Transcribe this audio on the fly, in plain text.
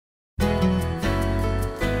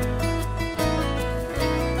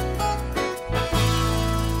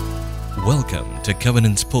Welcome to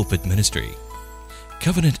Covenant's Pulpit Ministry.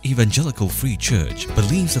 Covenant Evangelical Free Church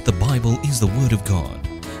believes that the Bible is the Word of God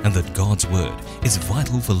and that God's Word is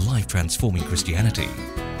vital for life-transforming Christianity.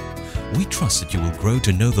 We trust that you will grow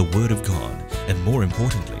to know the Word of God and, more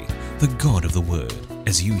importantly, the God of the Word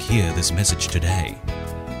as you hear this message today.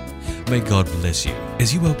 May God bless you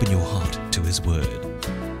as you open your heart to His Word.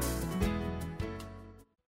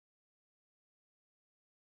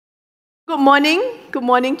 Good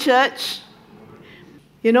morning, church.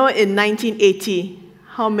 You know, in 1980,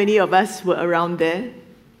 how many of us were around there?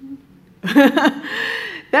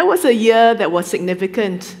 That was a year that was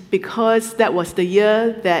significant because that was the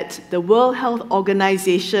year that the World Health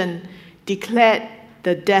Organization declared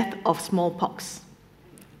the death of smallpox.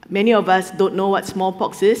 Many of us don't know what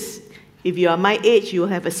smallpox is. If you are my age, you will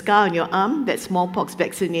have a scar on your arm, that's smallpox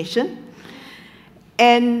vaccination.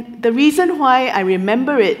 And the reason why I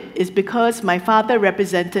remember it is because my father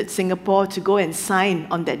represented Singapore to go and sign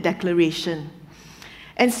on that declaration.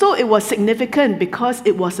 And so it was significant because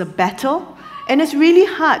it was a battle, and it's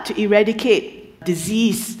really hard to eradicate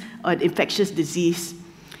disease or infectious disease.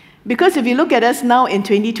 Because if you look at us now in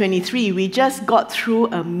 2023, we just got through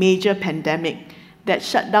a major pandemic that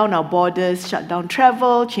shut down our borders, shut down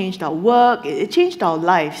travel, changed our work, it changed our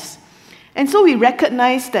lives. And so we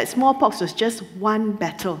recognized that smallpox was just one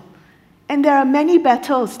battle. And there are many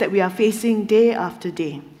battles that we are facing day after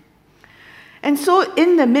day. And so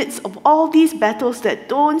in the midst of all these battles that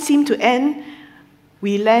don't seem to end,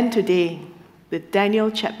 we land today with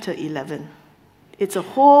Daniel chapter 11. It's a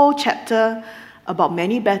whole chapter about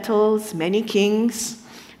many battles, many kings,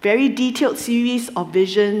 very detailed series of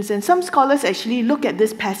visions. And some scholars actually look at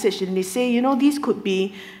this passage and they say, you know, these could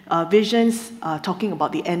be visions talking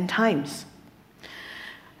about the end times.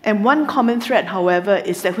 And one common thread, however,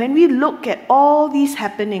 is that when we look at all these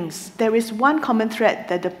happenings, there is one common thread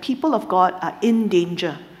that the people of God are in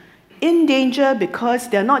danger. In danger because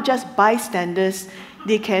they're not just bystanders,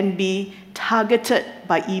 they can be targeted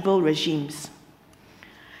by evil regimes.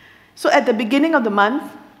 So at the beginning of the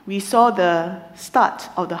month, we saw the start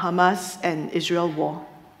of the Hamas and Israel war.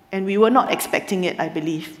 And we were not expecting it, I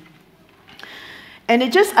believe. And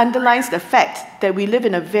it just underlines the fact that we live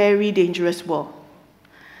in a very dangerous world.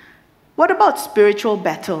 What about spiritual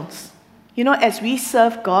battles? You know, as we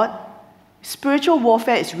serve God, spiritual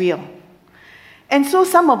warfare is real. And so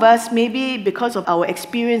some of us, maybe because of our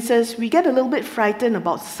experiences, we get a little bit frightened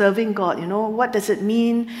about serving God. You know, what does it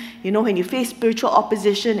mean? You know, when you face spiritual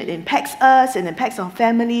opposition, it impacts us, it impacts our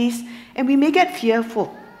families, and we may get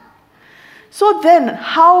fearful. So then,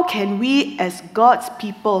 how can we as God's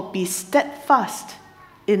people be steadfast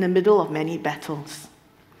in the middle of many battles?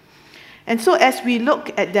 And so as we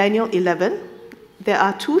look at Daniel 11, there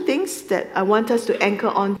are two things that I want us to anchor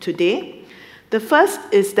on today. The first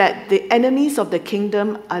is that the enemies of the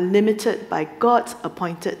kingdom are limited by God's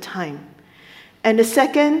appointed time. And the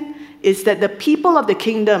second is that the people of the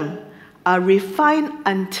kingdom are refined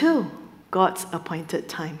until God's appointed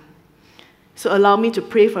time. So allow me to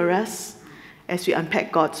pray for us as we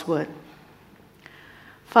unpack God's word.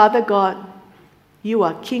 Father God, you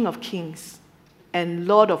are King of kings and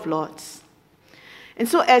Lord of lords. And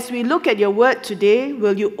so as we look at your word today,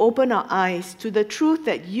 will you open our eyes to the truth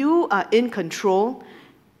that you are in control,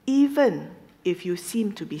 even if you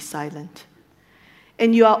seem to be silent.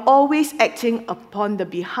 And you are always acting upon the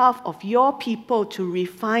behalf of your people to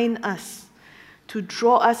refine us, to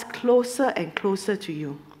draw us closer and closer to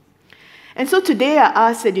you. And so today I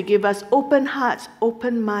ask that you give us open hearts,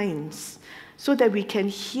 open minds, so that we can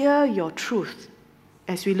hear your truth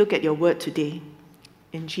as we look at your word today.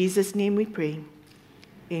 In Jesus' name we pray.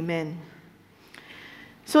 Amen.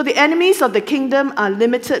 So the enemies of the kingdom are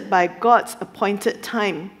limited by God's appointed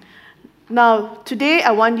time. Now, today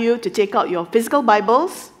I want you to take out your physical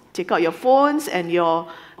Bibles, take out your phones and your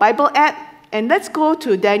Bible app, and let's go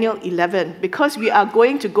to Daniel 11, because we are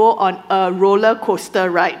going to go on a roller coaster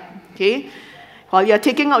ride. Okay? While you're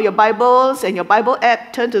taking out your Bibles and your Bible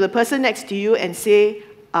app, turn to the person next to you and say,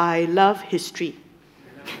 I love history.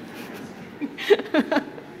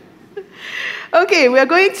 Okay, we are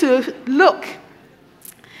going to look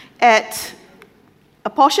at a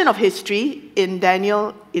portion of history in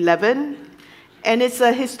Daniel 11, and it's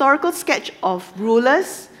a historical sketch of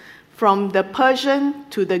rulers from the Persian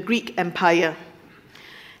to the Greek Empire.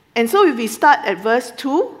 And so if we start at verse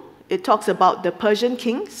 2, it talks about the Persian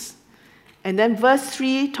kings, and then verse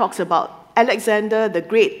 3 talks about Alexander the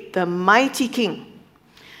Great, the mighty king.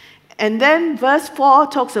 And then verse 4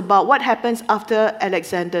 talks about what happens after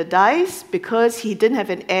Alexander dies, because he didn't have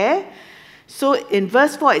an heir. So in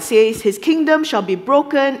verse 4 it says, his kingdom shall be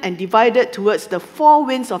broken and divided towards the four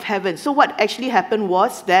winds of heaven. So what actually happened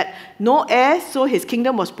was that no heir, so his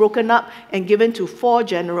kingdom was broken up and given to four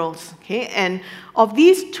generals. Okay? And of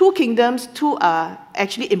these two kingdoms, two are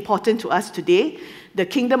actually important to us today. The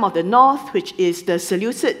kingdom of the north, which is the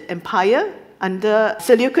Seleucid Empire, under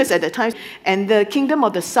Seleucus at the time, and the kingdom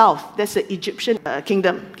of the south, that's the Egyptian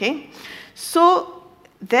kingdom. Okay? So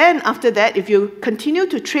then after that, if you continue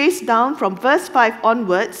to trace down from verse 5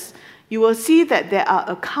 onwards, you will see that there are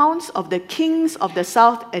accounts of the kings of the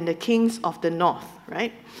south and the kings of the north,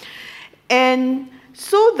 right? And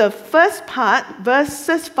so the first part,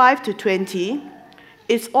 verses 5 to 20,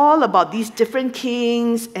 is all about these different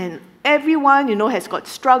kings, and everyone, has got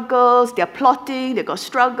struggles, they're plotting, they've got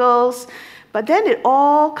struggles, but then it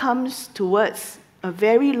all comes towards a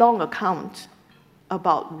very long account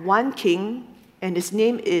about one king, and his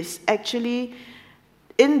name is actually,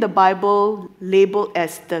 in the Bible, labeled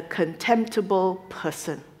as the contemptible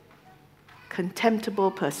person. Contemptible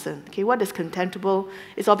person. Okay, what is contemptible?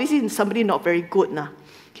 It's obviously somebody not very good now.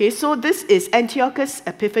 Okay, so this is Antiochus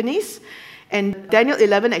Epiphanes, and Daniel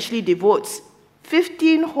 11 actually devotes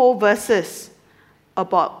 15 whole verses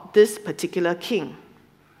about this particular king.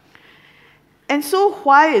 And so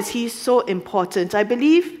why is he so important? I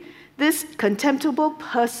believe this contemptible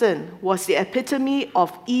person was the epitome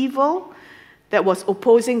of evil that was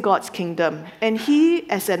opposing God's kingdom. And he,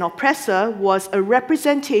 as an oppressor, was a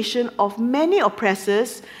representation of many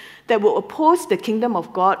oppressors that will oppose the kingdom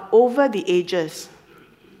of God over the ages.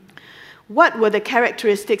 What were the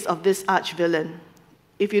characteristics of this arch-villain?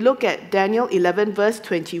 If you look at Daniel 11, verse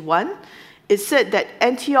 21, it said that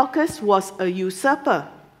Antiochus was a usurper,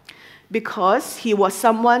 because he was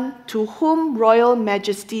someone to whom royal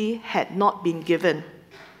majesty had not been given.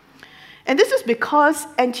 And this is because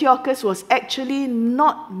Antiochus was actually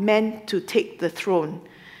not meant to take the throne.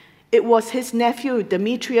 It was his nephew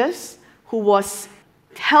Demetrius who was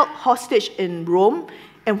held hostage in Rome,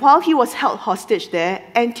 and while he was held hostage there,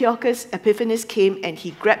 Antiochus Epiphanes came and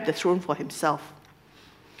he grabbed the throne for himself.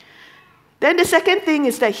 Then the second thing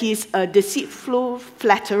is that he's a deceitful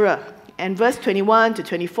flatterer. And verse 21 to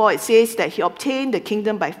 24, it says that he obtained the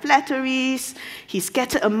kingdom by flatteries, he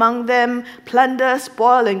scattered among them plunder,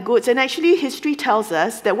 spoil, and goods. And actually, history tells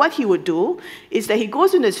us that what he would do is that he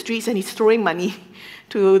goes in the streets and he's throwing money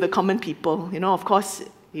to the common people. Of course,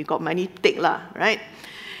 you got money, take lah, right?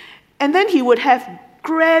 And then he would have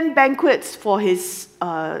grand banquets for his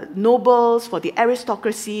nobles, for the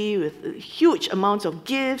aristocracy, with huge amounts of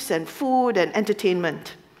gifts and food and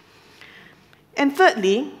entertainment. And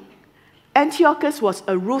thirdly, Antiochus was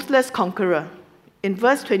a ruthless conqueror. In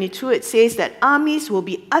verse 22, it says that armies will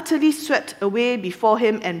be utterly swept away before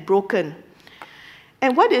him and broken.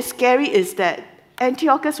 And what is scary is that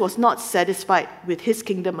Antiochus was not satisfied with his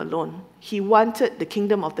kingdom alone. He wanted the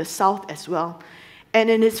kingdom of the south as well. And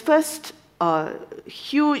in his first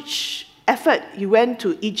huge effort, he went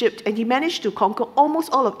to Egypt, and he managed to conquer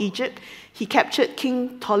almost all of Egypt. He captured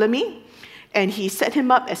King Ptolemy, and he set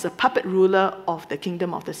him up as a puppet ruler of the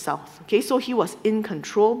kingdom of the south. Okay, so he was in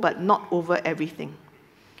control, but not over everything.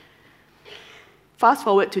 Fast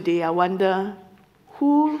forward today, I wonder,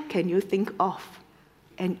 who can you think of?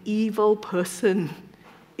 An evil person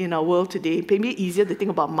in our world today. Maybe easier to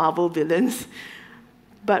think about Marvel villains.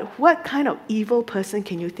 But what kind of evil person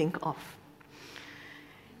can you think of?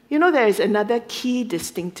 There is another key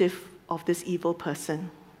distinctive of this evil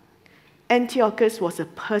person. Antiochus was a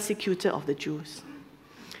persecutor of the Jews.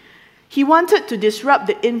 He wanted to disrupt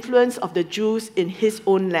the influence of the Jews in his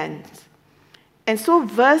own land. And so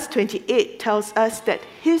verse 28 tells us that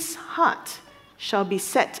his heart shall be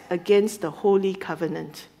set against the holy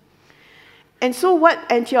covenant. And so what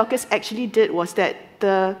Antiochus actually did was that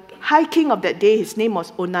the high king of that day, his name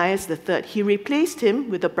was Onias III, he replaced him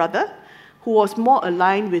with a brother who was more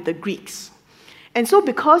aligned with the Greeks. And so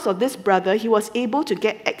because of this brother, he was able to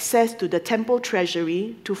get access to the temple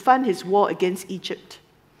treasury to fund his war against Egypt.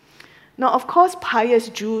 Now, of course, pious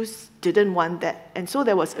Jews didn't want that, and so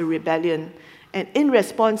there was a rebellion. And in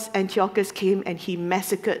response, Antiochus came and he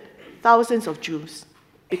massacred thousands of Jews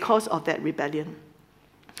because of that rebellion.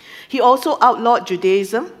 He also outlawed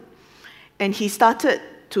Judaism, and he started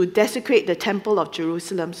to desecrate the temple of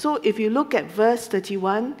Jerusalem. So if you look at verse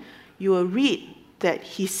 31, you will read that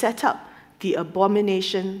he set up the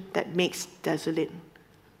abomination that makes desolate.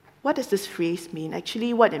 What does this phrase mean?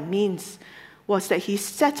 Actually, what it means was that he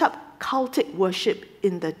set up cultic worship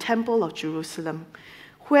in the temple of Jerusalem,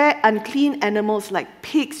 where unclean animals like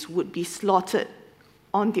pigs would be slaughtered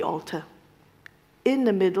on the altar, in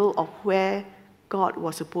the middle of where God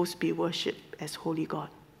was supposed to be worshipped as holy God.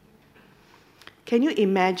 Can you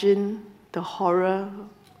imagine the horror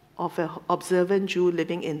of an observant Jew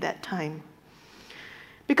living in that time?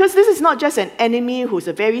 Because this is not just an enemy who's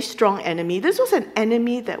a very strong enemy. This was an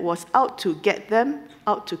enemy that was out to get them,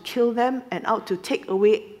 out to kill them, and out to take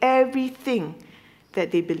away everything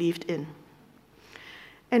that they believed in.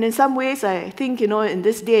 And in some ways, I think, in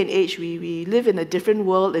this day and age, we live in a different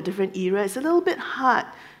world, a different era. It's a little bit hard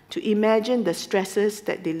to imagine the stresses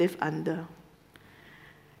that they live under.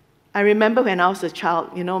 I remember when I was a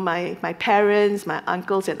child, my parents, my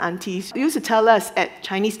uncles and aunties used to tell us at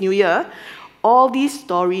Chinese New Year all these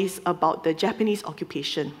stories about the Japanese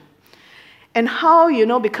occupation. And how,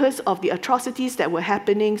 because of the atrocities that were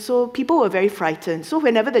happening, so people were very frightened. So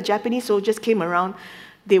whenever the Japanese soldiers came around,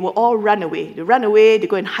 they will all run away. They run away, they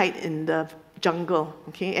go and hide in the jungle,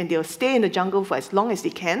 okay? And they'll stay in the jungle for as long as they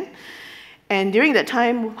can. And during that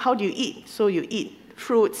time, how do you eat? So you eat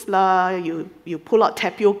fruits, you pull out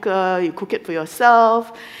tapioca, you cook it for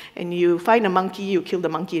yourself, and you find a monkey, you kill the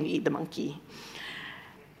monkey and eat the monkey.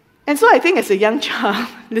 And so I think as a young child,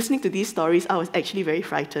 listening to these stories, I was actually very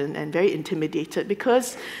frightened and very intimidated,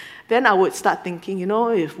 because then I would start thinking,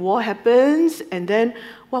 if war happens, and then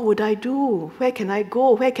what would I do? Where can I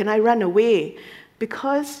go? Where can I run away?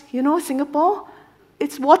 Because, Singapore,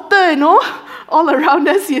 it's water, all around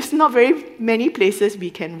us. There's not very many places we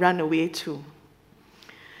can run away to.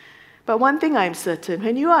 But one thing I'm certain,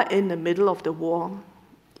 when you are in the middle of the war,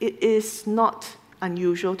 it is not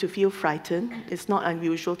unusual to feel frightened. It's not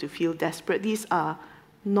unusual to feel desperate. These are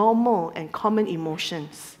normal and common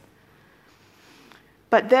emotions.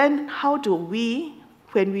 But then, how do we,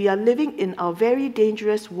 when we are living in our very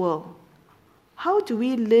dangerous world, how do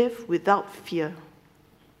we live without fear?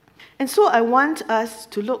 And so I want us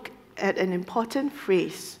to look at an important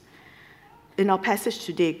phrase in our passage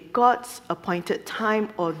today, God's appointed time,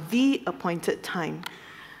 or the appointed time.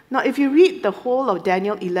 Now, if you read the whole of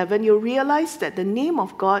Daniel 11, you'll realize that the name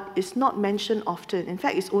of God is not mentioned often. In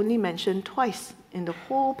fact, it's only mentioned twice in the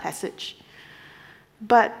whole passage.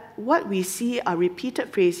 But what we see are repeated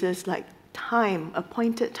phrases like time,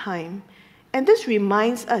 appointed time. And this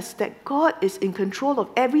reminds us that God is in control of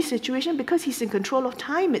every situation because he's in control of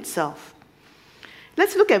time itself.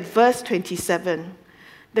 Let's look at verse 27.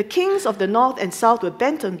 The kings of the north and south were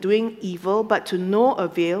bent on doing evil, but to no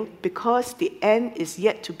avail, because the end is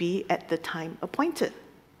yet to be at the time appointed.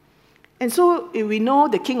 And so we know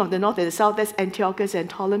the king of the north and the south, that's Antiochus and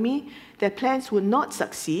Ptolemy, their plans would not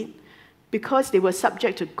succeed because they were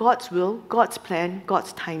subject to God's will, God's plan,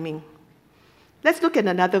 God's timing. Let's look at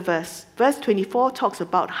another verse. Verse 24 talks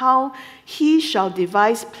about how he shall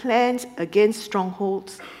devise plans against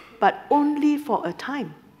strongholds, but only for a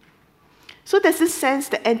time. So there's this sense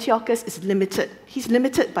that Antiochus is limited. He's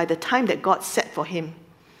limited by the time that God set for him.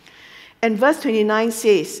 And verse 29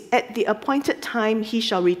 says, at the appointed time he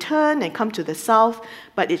shall return and come to the south,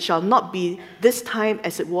 but it shall not be this time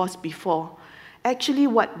as it was before. Actually,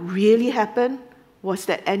 what really happened was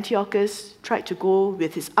that Antiochus tried to go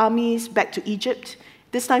with his armies back to Egypt.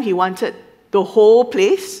 This time he wanted the whole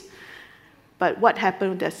place. But what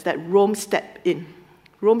happened is that Rome stepped in.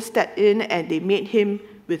 Rome stepped in and they made him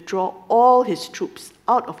withdraw all his troops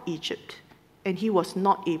out of Egypt. And he was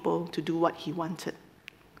not able to do what he wanted.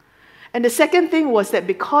 And the second thing was that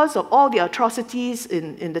because of all the atrocities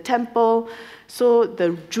in the temple, so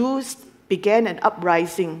the Jews began an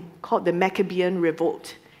uprising called the Maccabean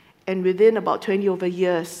Revolt. And within about 20 over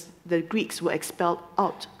years, the Greeks were expelled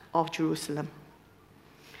out of Jerusalem.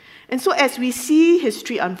 And so as we see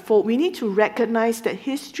history unfold, we need to recognize that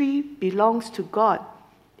history belongs to God.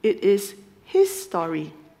 It is his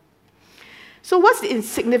story. So what's the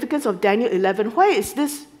significance of Daniel 11? Why is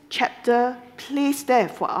this chapter placed there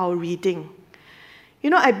for our reading?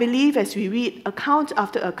 I believe as we read account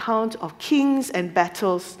after account of kings and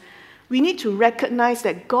battles, we need to recognize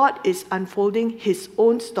that God is unfolding his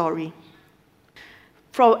own story.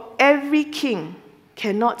 For every king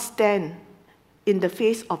cannot stand in the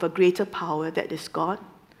face of a greater power that is God.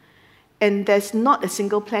 And there's not a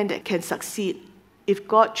single plan that can succeed if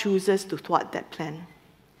God chooses to thwart that plan.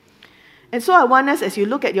 And so I want us, as you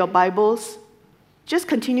look at your Bibles, just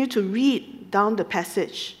continue to read down the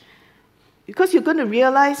passage. Because you're going to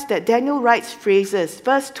realize that Daniel writes phrases.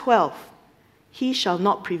 Verse 12, he shall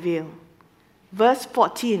not prevail. Verse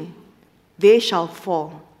 14, they shall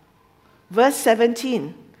fall. Verse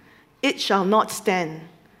 17, it shall not stand.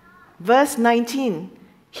 Verse 19,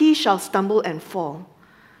 he shall stumble and fall.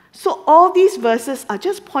 So all these verses are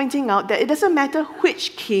just pointing out that it doesn't matter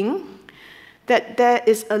which king, that there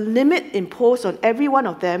is a limit imposed on every one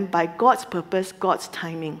of them by God's purpose, God's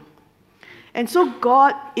timing. And so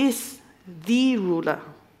God is the ruler.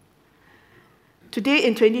 Today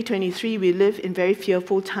in 2023, we live in very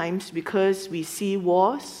fearful times because we see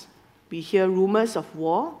wars, we hear rumors of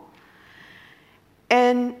war,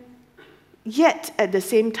 and yet at the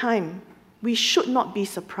same time, we should not be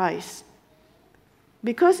surprised.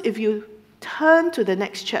 Because if you turn to the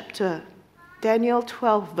next chapter, Daniel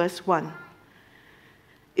 12, verse 1,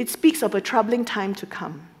 it speaks of a troubling time to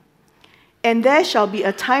come. And there shall be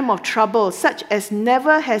a time of trouble, such as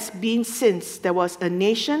never has been since there was a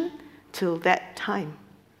nation till that time.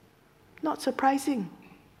 Not surprising.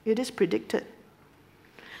 It is predicted.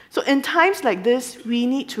 So in times like this, we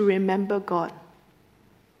need to remember God.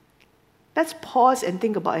 Let's pause and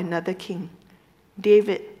think about another king,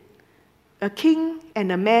 David, a king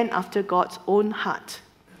and a man after God's own heart.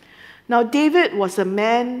 Now, David was a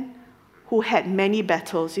man who had many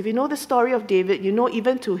battles. If you know the story of David, you know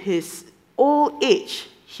even to his old age,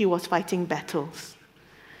 he was fighting battles.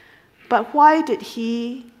 But why did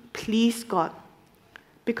he please God?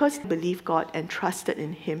 Because he believed God and trusted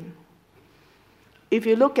in him. If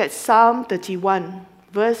you look at Psalm 31,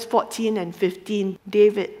 verse 14 and 15,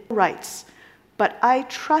 David writes, "But I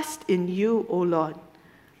trust in you, O Lord.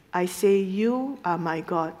 I say, you are my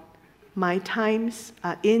God. My times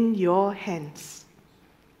are in your hands."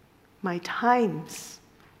 My times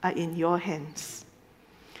are in your hands.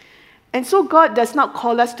 And so God does not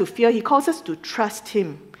call us to fear. He calls us to trust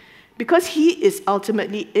him because he is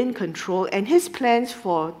ultimately in control, and his plans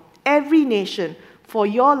for every nation, for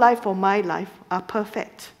your life, for my life, are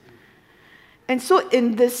perfect. And so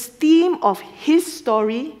in this theme of his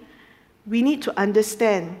story, we need to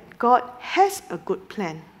understand God has a good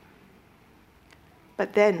plan.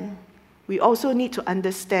 But then we also need to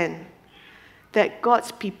understand that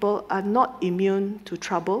God's people are not immune to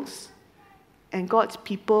troubles, and God's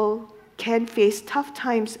people can face tough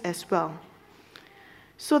times as well.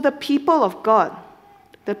 So the people of God,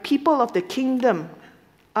 the people of the kingdom,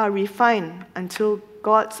 are refined until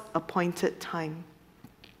God's appointed time.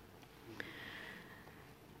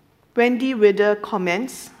 Wendy Widder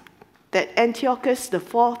comments that Antiochus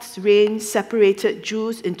IV's reign separated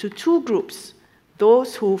Jews into two groups: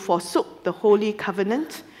 those who forsook the Holy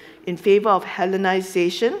Covenant in favor of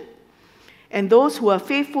Hellenization, and those who were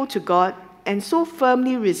faithful to God and so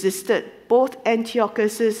firmly resisted both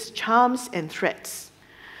Antiochus's charms and threats.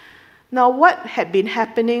 Now, what had been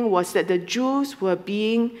happening was that the Jews were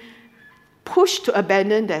being pushed to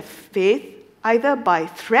abandon their faith either by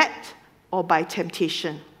threat or by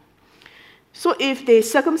temptation. So if they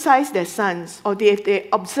circumcised their sons, or if they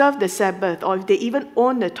observed the Sabbath, or if they even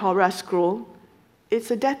owned the Torah scroll,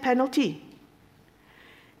 it's a death penalty.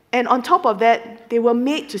 And on top of that, they were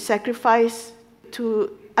made to sacrifice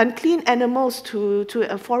to unclean animals to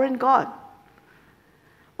a foreign god.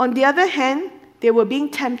 On the other hand, they were being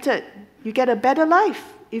tempted. You get a better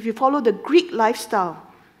life if you follow the Greek lifestyle.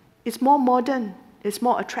 It's more modern, it's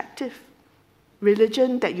more attractive.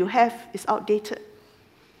 Religion that you have is outdated.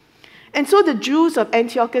 And so the Jews of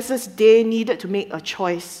Antiochus' day needed to make a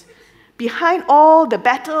choice. Behind all the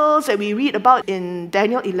battles that we read about in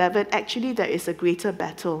Daniel 11, actually there is a greater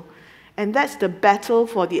battle. And that's the battle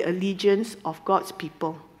for the allegiance of God's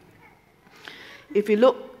people. If you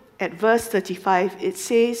look at verse 35, it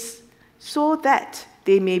says, "So that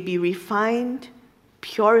they may be refined,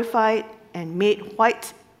 purified, and made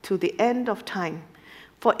white till the end of time,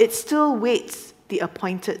 for it still waits the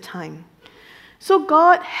appointed time." So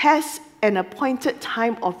God has an appointed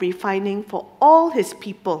time of refining for all his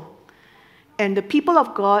people. And the people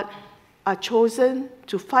of God are chosen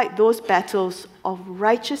to fight those battles of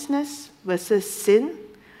righteousness versus sin,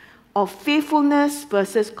 of faithfulness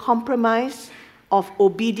versus compromise, of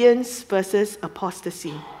obedience versus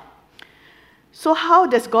apostasy. So how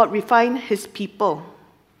does God refine his people?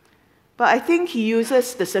 But I think he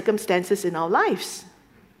uses the circumstances in our lives.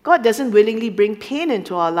 God doesn't willingly bring pain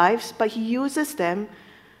into our lives, but he uses them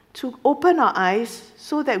to open our eyes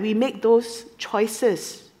so that we make those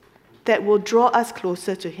choices that will draw us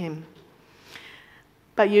closer to him.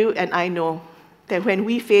 But you and I know that when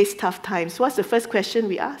we face tough times, what's the first question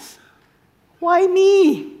we ask? Why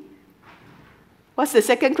me? What's the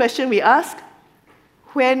second question we ask?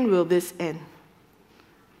 When will this end?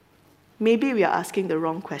 Maybe we are asking the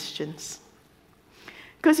wrong questions.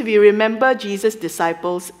 Because if you remember Jesus'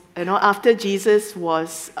 disciples, after Jesus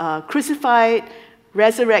was crucified,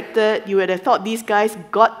 resurrected, you would have thought these guys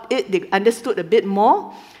got it, they understood a bit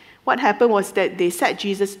more. What happened was that they sat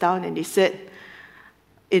Jesus down and they said,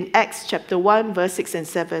 in Acts chapter 1, verse 6 and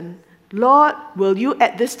 7, "Lord, will you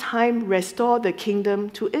at this time restore the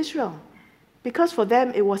kingdom to Israel?" Because for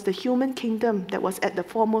them, it was the human kingdom that was at the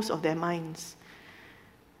foremost of their minds.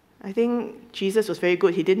 I think Jesus was very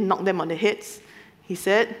good. He didn't knock them on the heads. He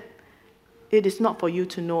said, "It is not for you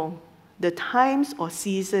to know the times or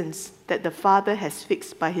seasons that the Father has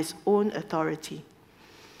fixed by his own authority."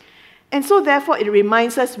 And so therefore it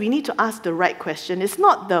reminds us we need to ask the right question. It's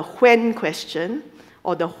not the when question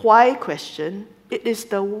or the why question. It is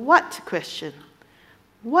the what question.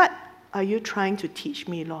 What are you trying to teach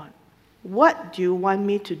me, Lord? What do you want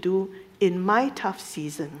me to do in my tough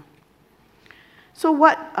season? So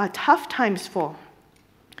what are tough times for?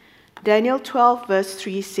 Daniel 12 verse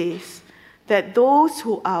 3 says that those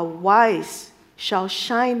who are wise shall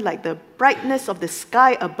shine like the brightness of the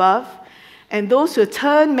sky above, and those who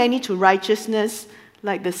turn many to righteousness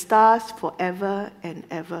like the stars forever and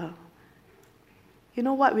ever. You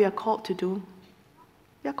know what we are called to do?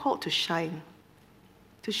 We are called to shine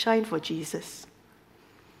for Jesus.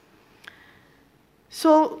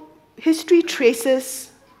 So history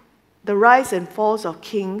traces the rise and falls of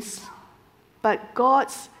kings, but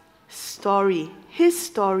God's story, his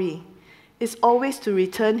story, is always to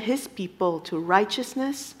return his people to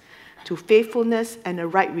righteousness, to faithfulness, and a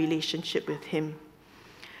right relationship with him.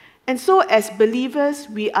 And so as believers,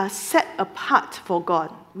 we are set apart for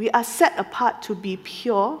God. We are set apart to be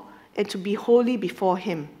pure and to be holy before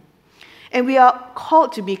him. And we are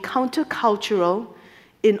called to be countercultural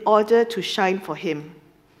in order to shine for him.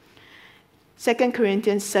 2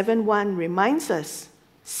 Corinthians 7:1 reminds us,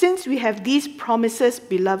 "Since we have these promises,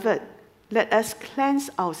 beloved, let us cleanse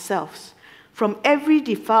ourselves from every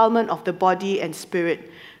defilement of the body and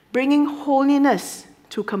spirit, bringing holiness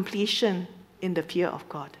to completion in the fear of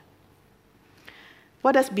God."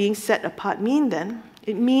 What does being set apart mean then?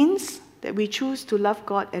 It means that we choose to love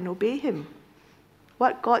God and obey him.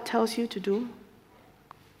 What God tells you to do,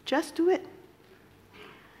 just do it.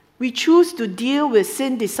 We choose to deal with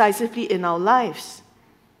sin decisively in our lives.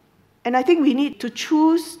 And I think we need to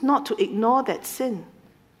choose not to ignore that sin,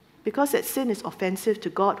 because that sin is offensive to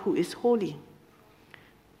God who is holy.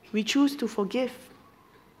 We choose to forgive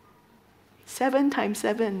 7 times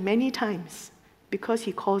 7, many times, because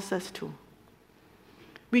he calls us to.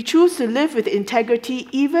 We choose to live with integrity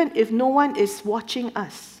even if no one is watching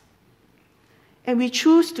us. And we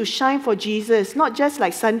choose to shine for Jesus, not just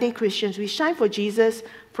like Sunday Christians. We shine for Jesus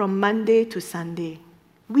from Monday to Sunday,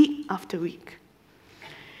 week after week.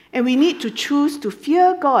 And we need to choose to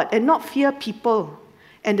fear God and not fear people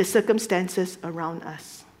and the circumstances around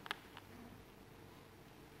us.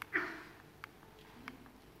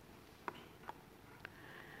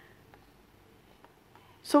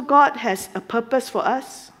 So God has a purpose for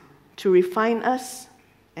us, to refine us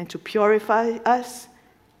and to purify us,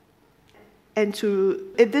 and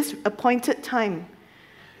to, at this appointed time,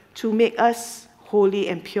 to make us holy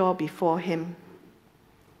and pure before him.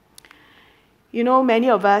 You know, many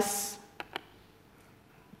of us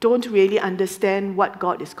don't really understand what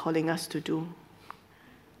God is calling us to do.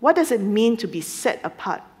 What does it mean to be set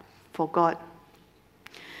apart for God?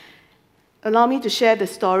 Allow me to share the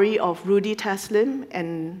story of Rudy Taslim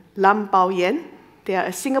and Lam Bao Yen. They are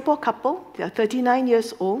a Singapore couple. They are 39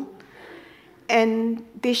 years old. And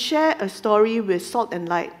they share a story with Salt and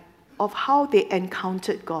Light of how they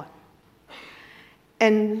encountered God.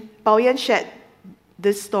 And Bao Yen shared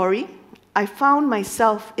this story. "I found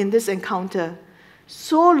myself in this encounter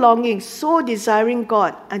so longing, so desiring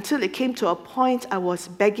God, until it came to a point I was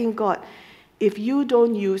begging God, if you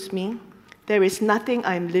don't use me, there is nothing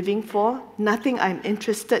I'm living for, nothing I'm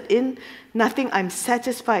interested in, nothing I'm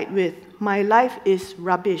satisfied with. My life is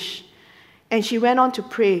rubbish." And she went on to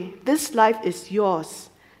pray, "This life is yours.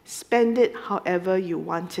 Spend it however you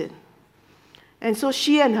want it." And so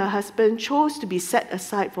she and her husband chose to be set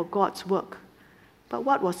aside for God's work. But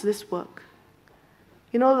what was this work?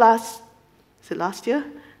 You know, last year?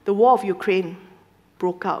 The war of Ukraine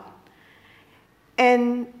broke out.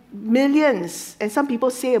 And millions, and some people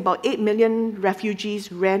say about 8 million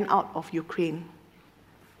refugees ran out of Ukraine.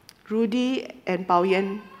 Rudy and Bao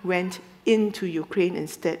Yen went into Ukraine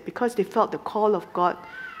instead because they felt the call of God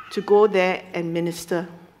to go there and minister.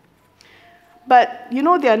 But, you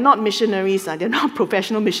know, they are not missionaries. They're not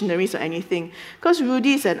professional missionaries or anything. Because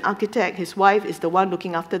Rudy is an architect. His wife is the one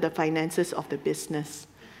looking after the finances of the business.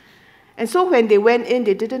 And so when they went in,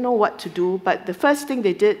 they didn't know what to do. But the first thing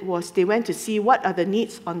they did was they went to see what are the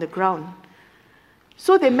needs on the ground.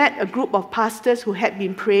 So they met a group of pastors who had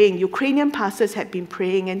been praying. Ukrainian pastors had been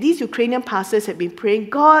praying. And these Ukrainian pastors had been praying,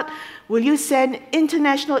 "God, will you send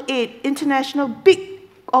international aid, international big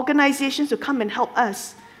organizations to come and help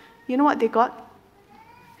us?" You know what they got?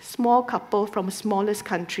 Small couple from the smallest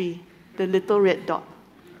country, the little red dot.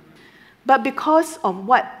 But because of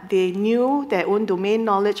what they knew, their own domain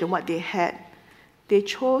knowledge and what they had, they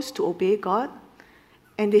chose to obey God,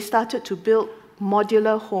 and they started to build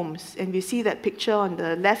modular homes. And we see that picture on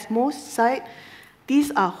the leftmost side.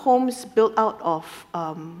 These are homes built out of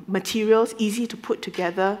materials easy to put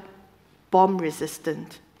together, bomb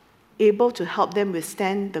resistant, able to help them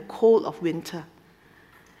withstand the cold of winter.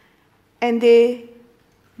 And they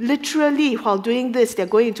literally, while doing this, they're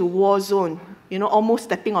going into war zone, almost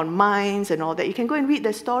stepping on mines and all that. You can go and read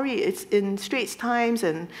the story. It's in Straits Times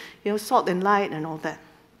and, Salt and Light and all that.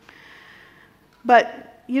 But,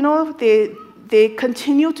 they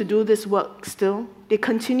continue to do this work still. They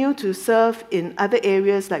continue to serve in other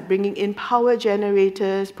areas like bringing in power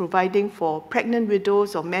generators, providing for pregnant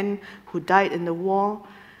widows or men who died in the war.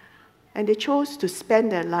 And they chose to spend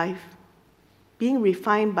their life being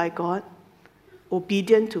refined by God,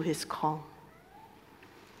 obedient to His call.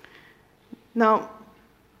 Now,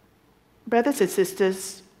 brothers and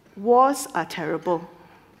sisters, wars are terrible.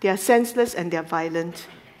 They are senseless and they are violent.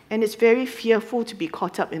 And it's very fearful to be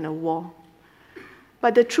caught up in a war.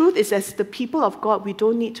 But the truth is, as the people of God, we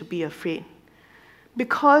don't need to be afraid.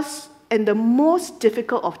 Because in the most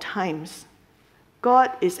difficult of times, God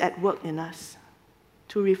is at work in us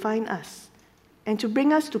to refine us and to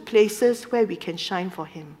bring us to places where we can shine for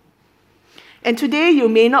Him. And today, you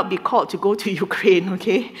may not be called to go to Ukraine,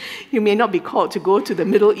 okay? You may not be called to go to the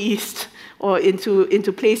Middle East or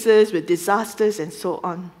into places with disasters and so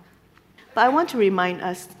on. But I want to remind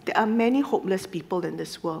us, there are many hopeless people in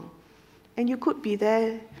this world. And you could be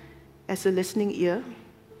there as a listening ear.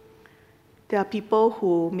 There are people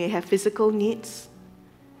who may have physical needs,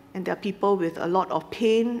 and there are people with a lot of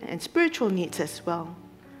pain and spiritual needs as well.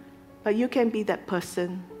 But you can be that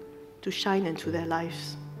person to shine into their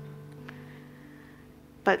lives.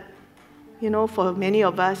 But, for many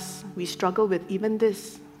of us, we struggle with even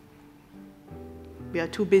this. We are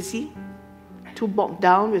too busy, too bogged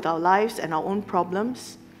down with our lives and our own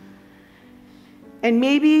problems. And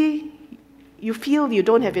maybe you feel you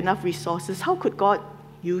don't have enough resources. How could God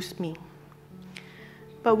use me?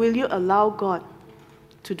 But will you allow God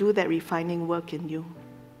to do that refining work in you?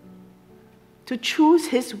 To choose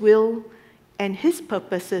His will and His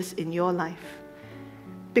purposes in your life?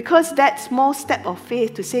 Because that small step of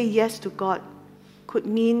faith to say yes to God could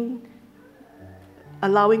mean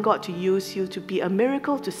allowing God to use you to be a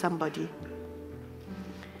miracle to somebody.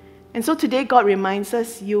 And so today God reminds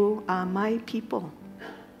us, you are my people.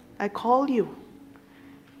 I call you.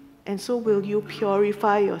 And so will you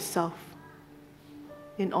purify yourself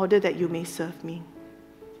in order that you may serve me.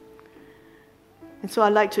 And so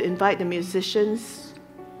I'd like to invite the musicians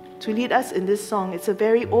to lead us in this song. It's a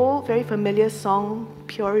very old, very familiar song,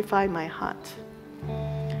 Purify My Heart.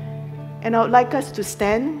 And I would like us to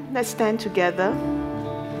stand. Let's stand together.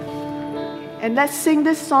 And let's sing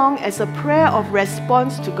this song as a prayer of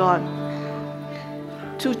response to God.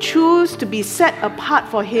 To choose to be set apart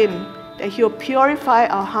for Him, that He'll purify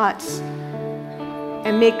our hearts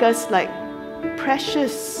and make us like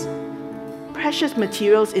precious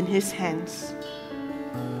materials in His hands.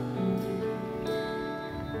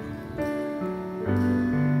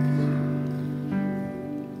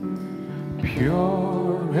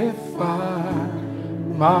 Purify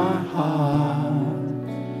my heart,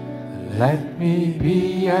 let me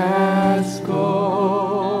be as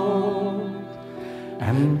gold,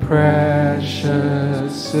 and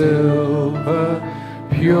precious silver.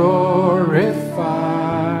 Purify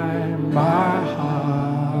my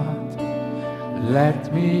heart,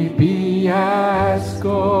 let me be as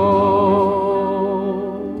gold,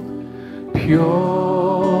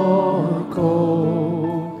 pure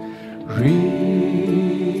gold,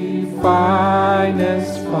 refined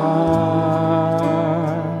as fire.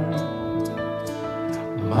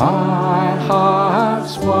 My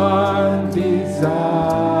heart's one desire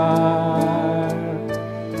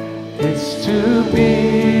is to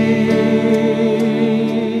be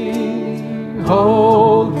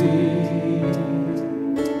holy,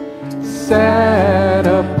 set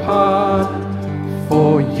apart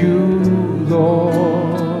for you,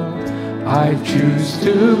 Lord. I choose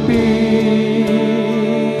to be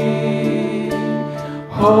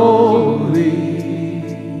holy,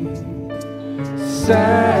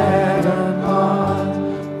 set apart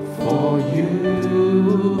for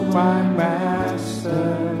you, my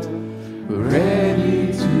Master,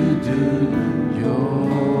 ready to do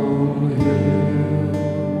your will.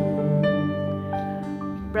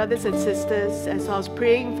 Brothers and sisters, as I was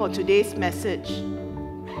praying for today's message,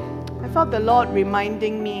 I felt the Lord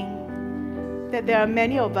reminding me that there are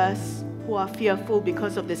many of us who are fearful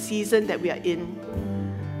because of the season that we are in.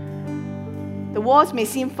 The wars may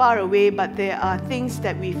seem far away, but there are things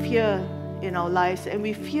that we fear in our lives, and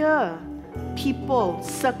we fear people,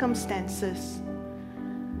 circumstances.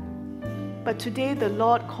 But today the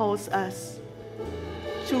Lord calls us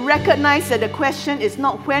to recognize that the question is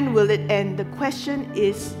not when will it end. The question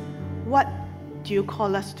is, what do you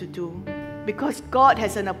call us to do? Because God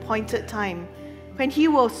has an appointed time when He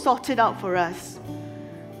will sort it out for us.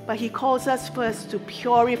 But He calls us first to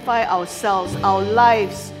purify ourselves, our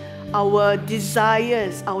lives, our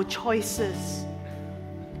desires, our choices.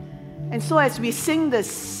 And so as we sing the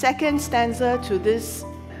second stanza to this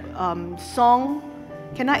song,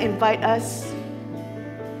 can I invite us?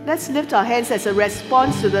 Let's lift our hands as a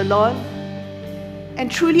response to the Lord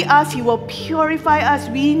and truly ask He will purify us.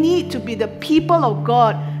 We need to be the people of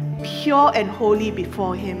God, pure and holy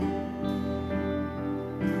before Him.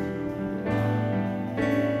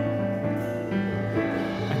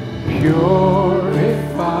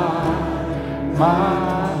 Purify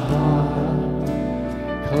my heart,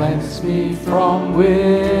 cleanse me from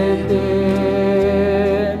within,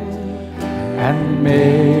 and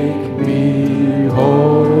make me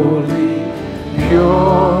holy.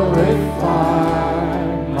 Purify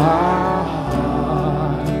my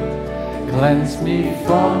heart, cleanse me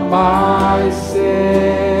from my sin.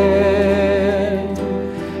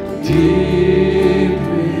 Deep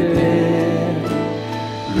within,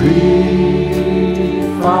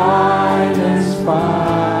 refine and spine.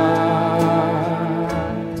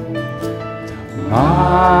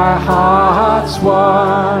 My heart's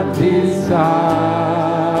one desire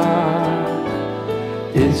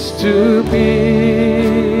is to be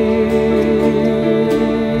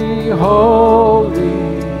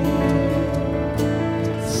holy,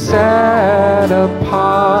 set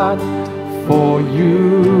apart for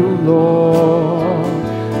you, Lord.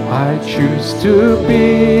 I choose to be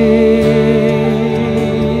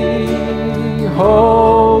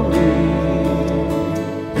holy,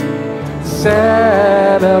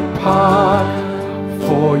 set apart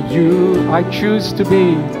for you. I choose to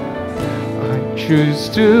be, I choose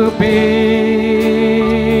to be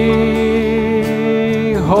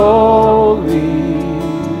holy,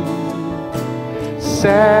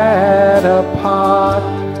 set apart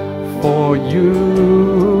for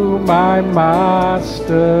you, my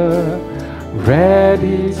Master,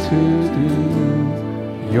 ready to do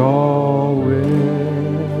your will.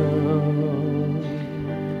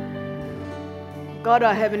 God,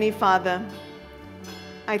 our Heavenly Father,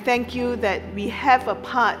 I thank you that we have a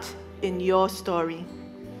part in your story.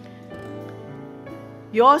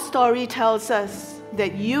 Your story tells us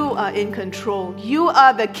that you are in control. You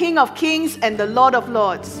are the King of Kings and the Lord of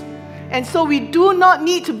Lords. And so we do not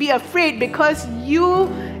need to be afraid, because you,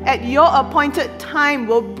 at your appointed time,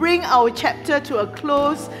 will bring our chapter to a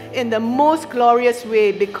close in the most glorious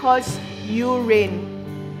way, because you reign.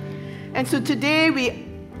 And so today we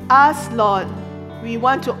ask, Lord, we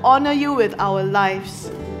want to honor you with our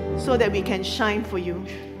lives so that we can shine for you.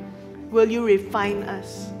 Will you refine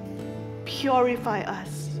us, purify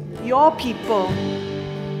us, your people?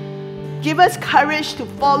 Give us courage to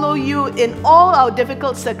follow you in all our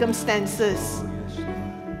difficult circumstances.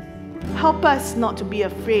 Help us not to be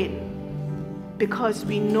afraid, because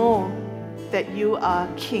we know that you are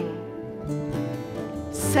King.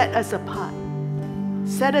 Set us apart,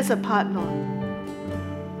 Lord,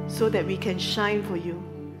 so that we can shine for you.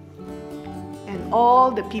 And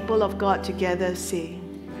all the people of God together say,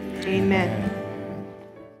 Amen.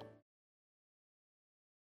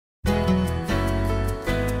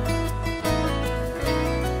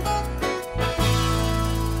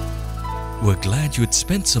 We're glad you had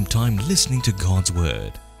spent some time listening to God's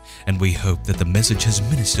Word, and we hope that the message has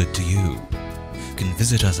ministered to you. You can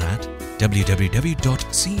visit us at www.cefc.org.sg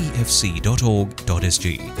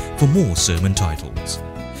for more sermon titles.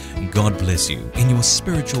 God bless you in your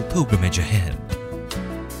spiritual pilgrimage ahead.